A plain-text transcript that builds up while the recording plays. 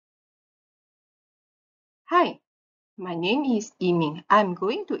Hi, my name is Yiming. I'm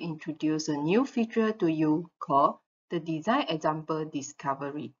going to introduce a new feature to you called the Design Example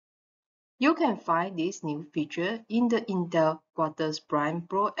Discovery. You can find this new feature in the Intel Quartus Prime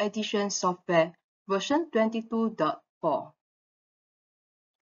Pro Edition software version 22.4.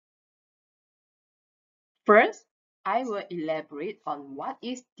 First, I will elaborate on what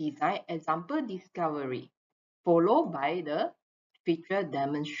is Design Example Discovery, followed by the feature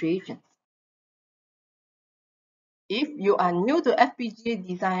demonstrations. If you are new to FPGA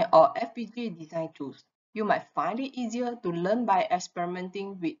design or FPGA design tools, you might find it easier to learn by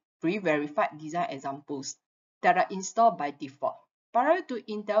experimenting with pre-verified design examples that are installed by default. Prior to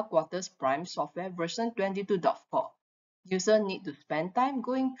Intel Quartus Prime software version 22.4, users need to spend time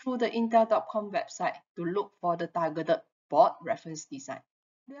going through the Intel.com website to look for the targeted board reference design.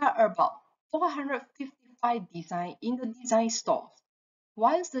 There are about 455 designs in the design stores.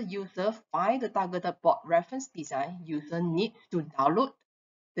 Once the user finds the targeted board reference design, user needs to download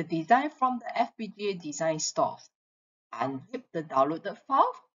the design from the FPGA design stores, unzip the downloaded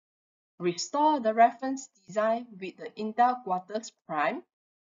file, restore the reference design with the Intel Quartus Prime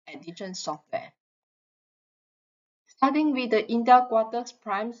Edition software. Starting with the Intel Quartus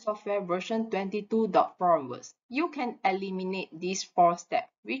Prime software version 22.4 onwards, you can eliminate these 4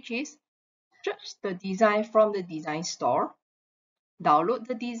 steps, which is search the design from the design store, download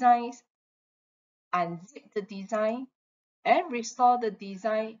the designs, unzip the design, and restore the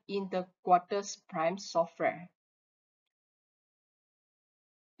design in the Quartus Prime software.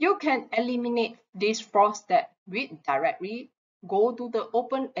 You can eliminate these 4 steps with directly go to the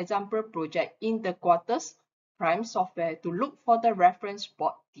Open Example project in the Quartus Prime software to look for the reference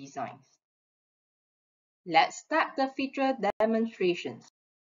board designs. Let's start the feature demonstrations.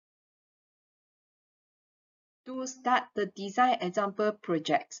 To start the design example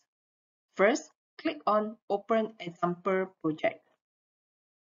projects, first click on Open Example Project.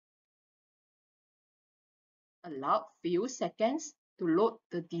 Allow few seconds to load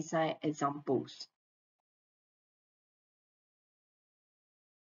the design examples.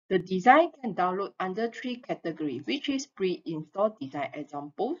 The design can download under 3 categories, which is pre-installed design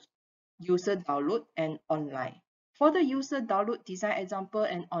examples, user download, and online. For the user download design example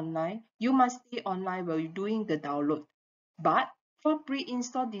and online, you must stay online while doing the download. But for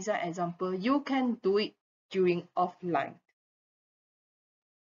pre-installed design example, you can do it during offline.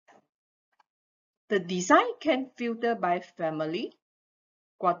 The design can filter by family,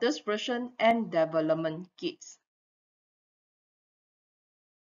 Quartus version, and development kits.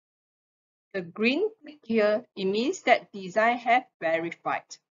 The green tick here, it means that design have verified.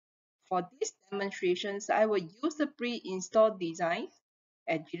 For these demonstrations, I will use the pre-installed designs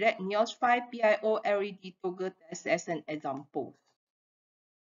and Direct NEOS 5 PIO LED toggle test as an example.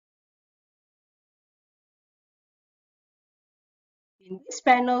 In this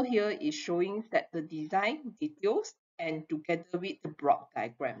panel here is showing that the design details and together with the block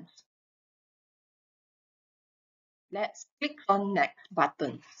diagrams. Let's click on Next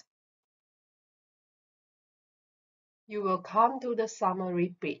buttons. You will come to the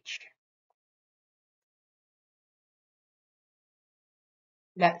summary page.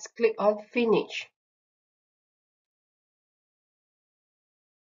 Let's click on Finish.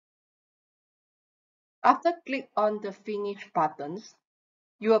 After click on the Finish buttons,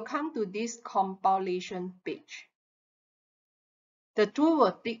 you will come to this compilation page. The tool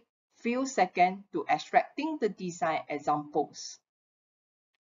will take few seconds to extracting the design examples.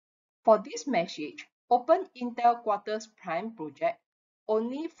 For this message, open Intel Quartus Prime project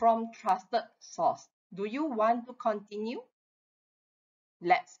only from trusted source. Do you want to continue?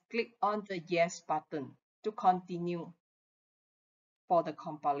 Let's click on the Yes button to continue for the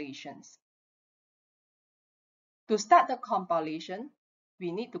compilations. To start the compilation,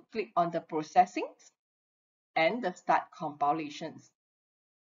 we need to click on the Processing and the Start Compilations.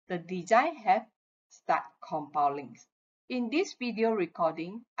 The design have start compiling. In this video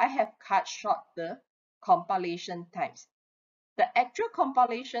recording, I have cut short the compilation times. The actual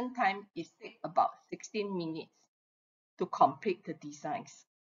compilation time is take about 16 minutes to complete the designs.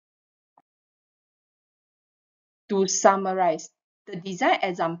 To summarize, the design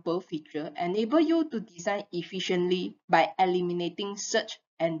example feature enable you to design efficiently by eliminating search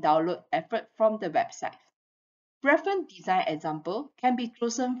and download effort from the website. Reference design example can be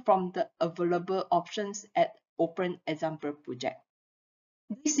chosen from the available options at Open Example Project.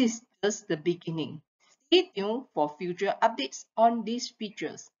 This is just the beginning. Stay tuned for future updates on these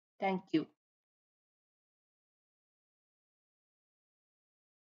features. Thank you.